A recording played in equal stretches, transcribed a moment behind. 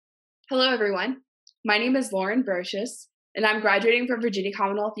Hello, everyone. My name is Lauren Brocious, and I'm graduating from Virginia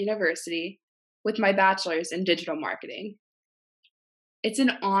Commonwealth University with my bachelor's in digital marketing. It's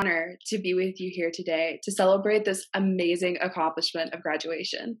an honor to be with you here today to celebrate this amazing accomplishment of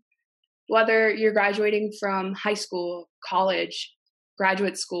graduation. Whether you're graduating from high school, college,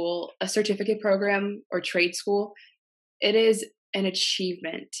 graduate school, a certificate program, or trade school, it is an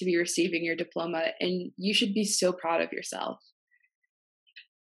achievement to be receiving your diploma, and you should be so proud of yourself.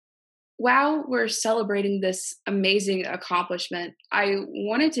 While we're celebrating this amazing accomplishment, I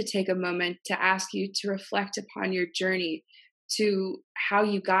wanted to take a moment to ask you to reflect upon your journey to how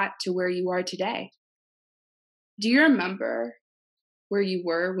you got to where you are today. Do you remember where you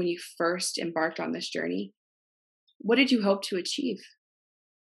were when you first embarked on this journey? What did you hope to achieve?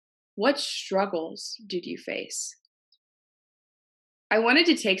 What struggles did you face? I wanted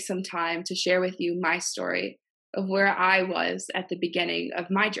to take some time to share with you my story of where I was at the beginning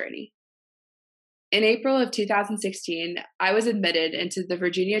of my journey. In April of 2016, I was admitted into the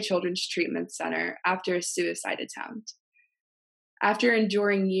Virginia Children's Treatment Center after a suicide attempt. After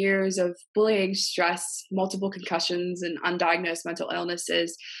enduring years of bullying, stress, multiple concussions, and undiagnosed mental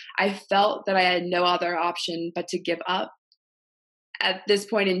illnesses, I felt that I had no other option but to give up. At this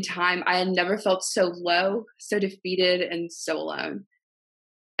point in time, I had never felt so low, so defeated, and so alone.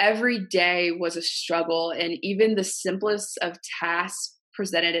 Every day was a struggle, and even the simplest of tasks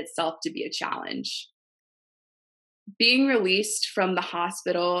presented itself to be a challenge. Being released from the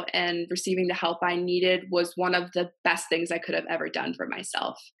hospital and receiving the help I needed was one of the best things I could have ever done for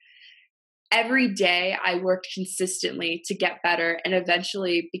myself. Every day I worked consistently to get better and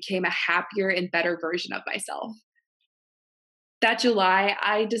eventually became a happier and better version of myself. That July,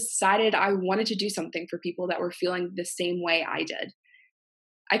 I decided I wanted to do something for people that were feeling the same way I did.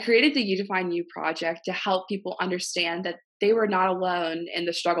 I created the You Define You project to help people understand that they were not alone in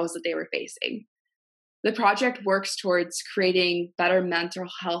the struggles that they were facing. The project works towards creating better mental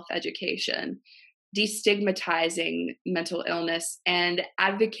health education, destigmatizing mental illness, and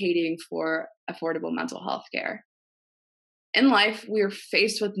advocating for affordable mental health care. In life, we are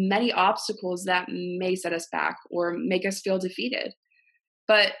faced with many obstacles that may set us back or make us feel defeated.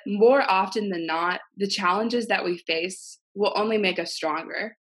 But more often than not, the challenges that we face will only make us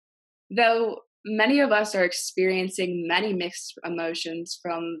stronger. Though many of us are experiencing many mixed emotions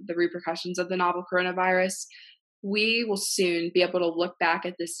from the repercussions of the novel coronavirus, we will soon be able to look back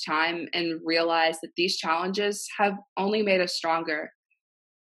at this time and realize that these challenges have only made us stronger.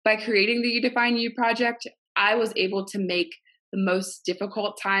 By creating the You Define You project, I was able to make the most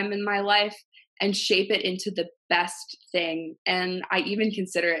difficult time in my life and shape it into the best thing, and I even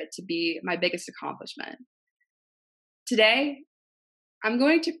consider it to be my biggest accomplishment. Today, I'm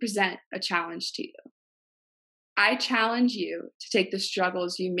going to present a challenge to you. I challenge you to take the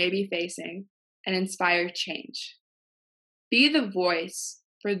struggles you may be facing and inspire change. Be the voice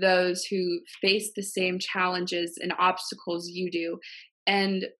for those who face the same challenges and obstacles you do,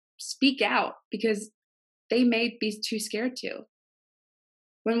 and speak out because they may be too scared to.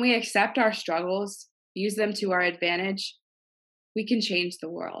 When we accept our struggles, use them to our advantage, we can change the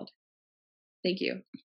world. Thank you.